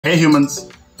Hey humans,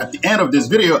 at the end of this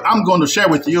video, I'm going to share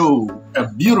with you a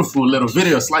beautiful little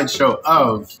video slideshow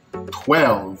of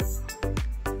 12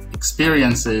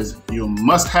 experiences you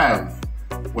must have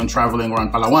when traveling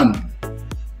around Palawan.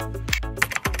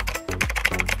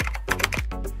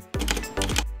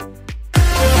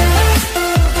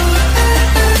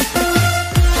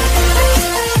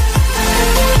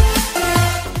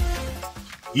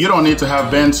 You don't need to have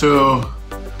been to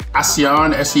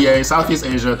ASEAN, SEA, Southeast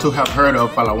Asia to have heard of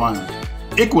Palawan.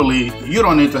 Equally, you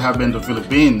don't need to have been to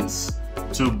Philippines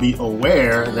to be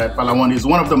aware that Palawan is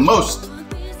one of the most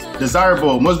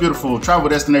desirable, most beautiful travel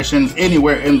destinations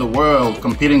anywhere in the world,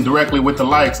 competing directly with the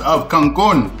likes of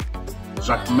Cancun,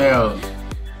 Jacmel,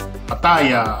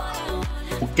 Pattaya,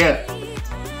 Phuket,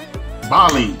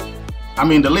 Bali. I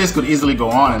mean, the list could easily go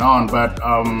on and on, but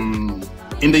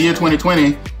in the year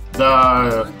 2020,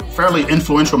 the fairly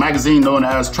influential magazine known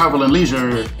as Travel and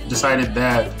Leisure decided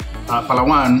that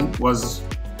Palawan was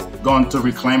going to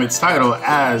reclaim its title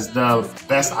as the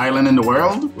best island in the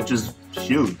world, which is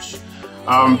huge.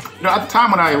 At the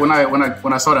time when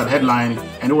I saw that headline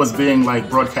and it was being like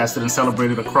broadcasted and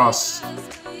celebrated across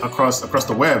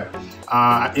the web,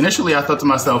 initially I thought to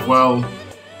myself, well,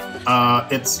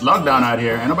 it's lockdown out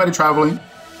here, ain't nobody traveling.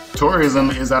 Tourism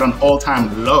is at an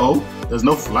all-time low. There's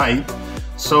no flight.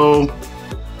 So,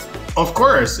 of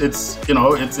course, it's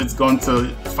going to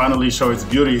finally show its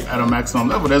beauty at a maximum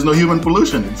level. There's no human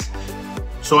pollution.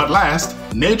 So at last,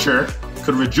 nature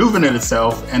could rejuvenate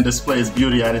itself and display its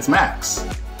beauty at its max.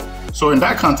 So in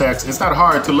that context, it's not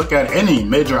hard to look at any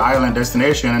major island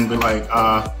destination and be like,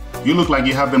 you look like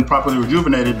you have been properly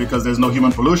rejuvenated because there's no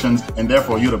human pollution and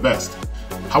therefore you're the best.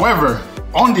 However,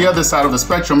 on the other side of the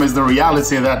spectrum is the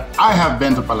reality that I have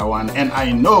been to Palawan and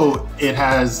I know it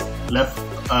has left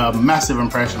a massive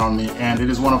impression on me, and it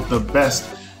is one of the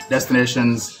best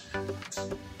destinations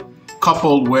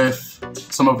coupled with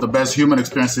some of the best human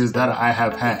experiences that I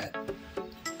have had.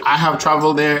 I have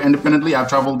traveled there independently. I've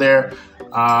traveled there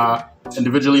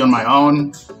individually on my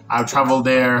own. I've traveled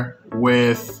there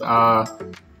with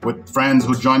friends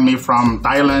who joined me from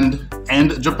Thailand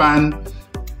and Japan,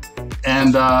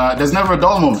 and there's never a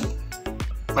dull moment.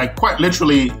 Like quite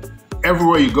literally,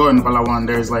 everywhere you go in Palawan,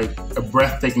 there's like a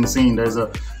breathtaking scene. There's a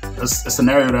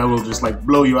scenario that will just like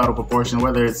blow you out of proportion,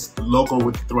 whether it's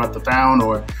local throughout the town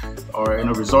or in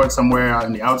a resort somewhere out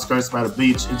in the outskirts by the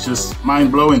beach. It's just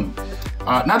mind-blowing.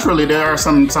 Naturally, there are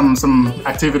some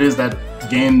activities that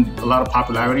gain a lot of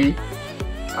popularity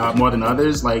more than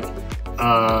others, like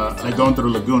going to the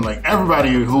lagoon. Like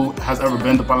everybody who has ever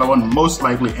been to Palawan most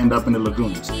likely end up in the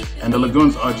lagoons, and the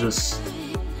lagoons are just,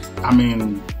 I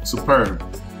mean, superb.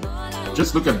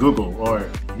 Just look at Google or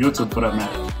YouTube for that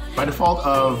matter. By default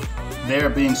of there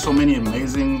being so many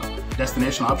amazing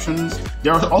destination options,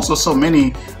 there are also so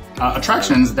many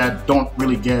attractions that don't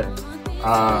really get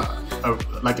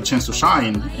like a chance to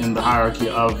shine in the hierarchy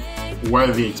of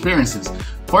worthy experiences.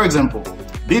 For example,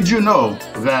 did you know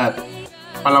that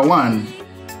Palawan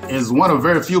is one of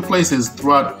very few places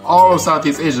throughout all of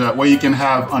Southeast Asia where you can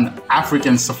have an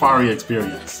African safari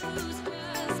experience?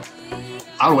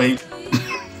 I'll wait.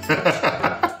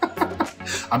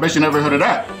 I bet you never heard of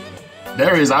that.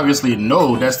 There is obviously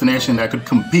no destination that could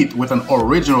compete with an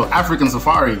original African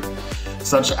safari,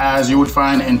 such as you would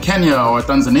find in Kenya or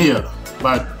Tanzania.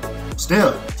 But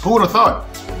still, who would have thought?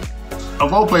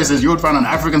 Of all places, you would find an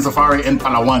African safari in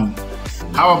Palawan.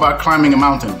 How about climbing a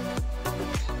mountain?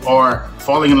 Or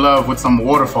falling in love with some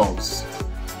waterfalls?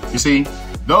 You see,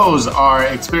 those are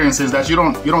experiences that you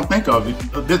don't think of.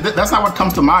 That's not what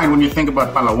comes to mind when you think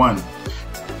about Palawan.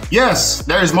 Yes,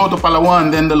 there is more to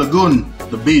Palawan than the lagoon,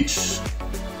 the beach,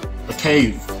 the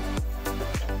cave,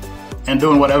 and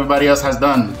doing what everybody else has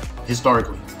done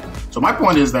historically. So my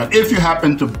point is that if you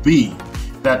happen to be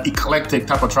that eclectic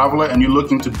type of traveler and you're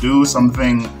looking to do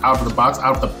something out of the box,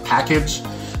 out of the package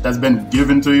that's been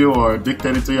given to you or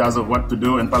dictated to you as of what to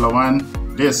do in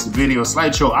Palawan, this video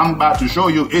slideshow I'm about to show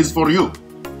you is for you.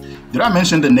 Did I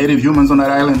mention the native humans on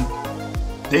that island?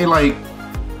 They like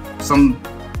some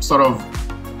sort of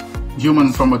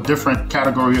humans from a different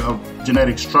category of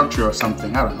genetic structure or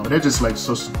something. I don't know. They're just like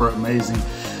so super amazing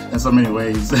in so many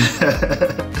ways.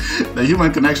 The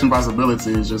human connection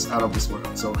possibility is just out of this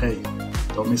world. So hey,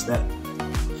 don't miss that.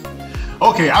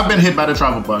 Okay, I've been hit by the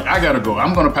travel bug. I gotta go.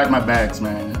 I'm gonna pack my bags,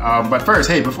 man. But first,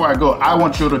 hey, before I go, I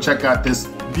want you to check out this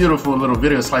beautiful little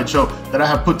video slideshow that I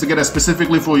have put together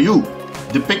specifically for you,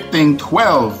 depicting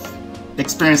 12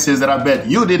 experiences that I bet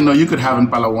you didn't know you could have in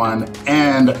Palawan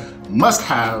and must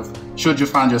have should you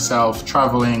find yourself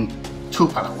traveling to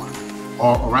Palawan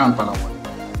or around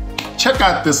Palawan. Check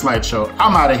out this slideshow.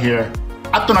 I'm out of here.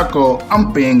 Ato na ko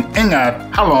amping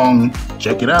ingat halong.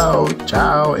 Check it out.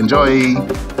 Ciao. Enjoy.